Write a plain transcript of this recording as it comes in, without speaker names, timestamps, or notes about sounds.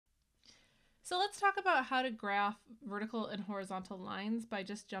So let's talk about how to graph vertical and horizontal lines by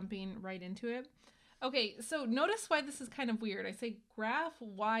just jumping right into it. Okay, so notice why this is kind of weird. I say graph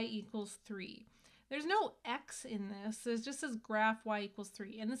y equals 3. There's no x in this. It just says graph y equals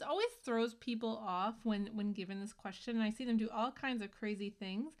 3. And this always throws people off when given this question. And I see them do all kinds of crazy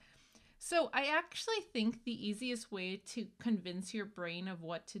things. So I actually think the easiest way to convince your brain of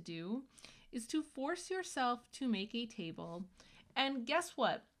what to do is to force yourself to make a table. And guess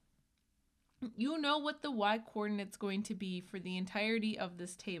what? You know what the y coordinate's going to be for the entirety of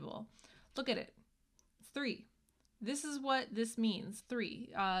this table. Look at it. It's 3. This is what this means,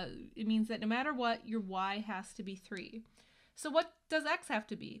 3. It means that no matter what, your y has to be 3. So what does x have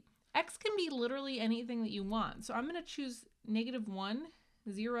to be? X can be literally anything that you want. So I'm going to choose -1,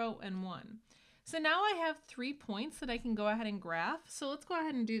 0, and 1. So now I have 3 points that I can go ahead and graph. So let's go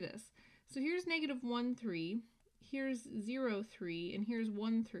ahead and do this. So here's -1, 3. Here's 0, 3. And here's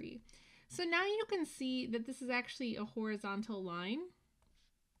 1, 3. So now you can see that this is actually a horizontal line.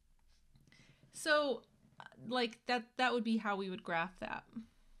 So like that would be how we would graph that.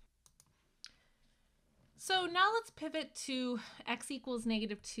 So now let's pivot to x equals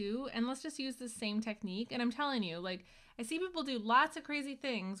 -2, and let's just use the same technique. And I'm telling you, like, I see people do lots of crazy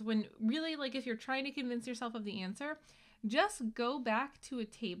things when really, like, if you're trying to convince yourself of the answer, just go back to a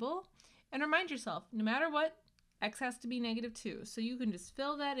table and remind yourself, no matter what, x has to be -2. So you can just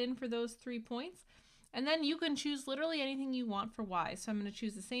fill that in for those 3 points. And then you can choose literally anything you want for y. So I'm going to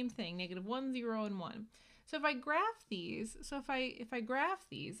choose the same thing, -1, 0, and 1. So if I graph these, so if I graph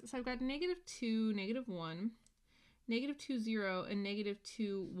these, so I've got -2, -1, -2, 0, and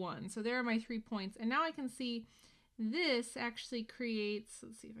 -2, 1. So there are my 3 points. And now I can see this actually creates,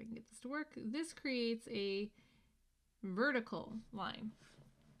 let's see if I can get this to work. This creates a vertical line.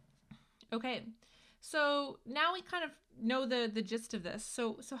 Okay. So now we kind of know the gist of this.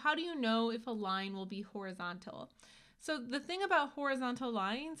 So how do you know if a line will be horizontal? So the thing about horizontal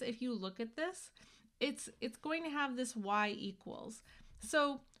lines, if you look at this, it's going to have this y equals.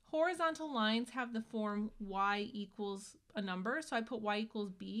 So horizontal lines have the form y equals a number. So I put y equals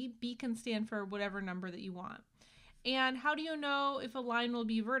b. B can stand for whatever number that you want. And how do you know if a line will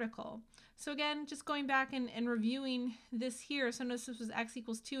be vertical? So again, just going back and reviewing this here. So notice this was x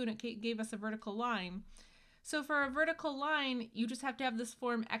equals 2 and it gave us a vertical line. So for a vertical line, you just have to have this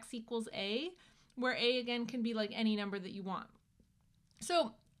form x equals a, where a again can be like any number that you want.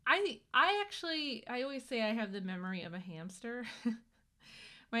 So I always say I have the memory of a hamster.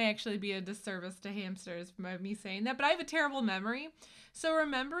 Might actually be a disservice to hamsters by me saying that, but I have a terrible memory. So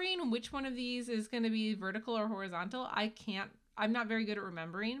remembering which one of these is going to be vertical or horizontal, I'm not very good at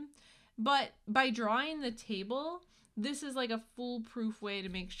remembering. But by drawing the table, this is like a foolproof way to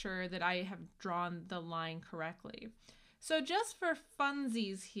make sure that I have drawn the line correctly. So just for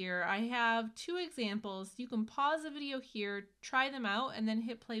funsies here, I have 2 examples. You can pause the video here, try them out, and then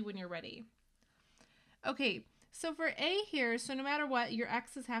hit play when you're ready. Okay, so for A here, so no matter what, your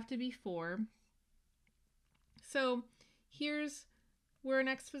x's have to be 4. So here's where an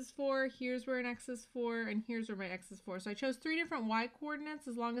x is 4, here's where an x is 4, and here's where my x is 4. So I chose 3 different y coordinates.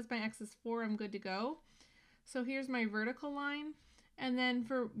 As long as my x is 4, I'm good to go. So here's my vertical line. And then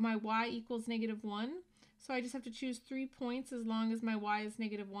for my y equals -1, so I just have to choose 3 points. As long as my y is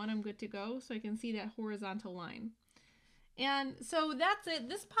 -1, I'm good to go. So I can see that horizontal line. And so that's it.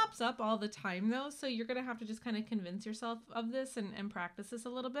 This pops up all the time though, so you're going to have to just kind of convince yourself of this and practice this a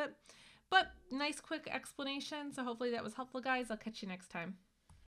little bit. But nice quick explanation. So hopefully that was helpful, guys. I'll catch you next time.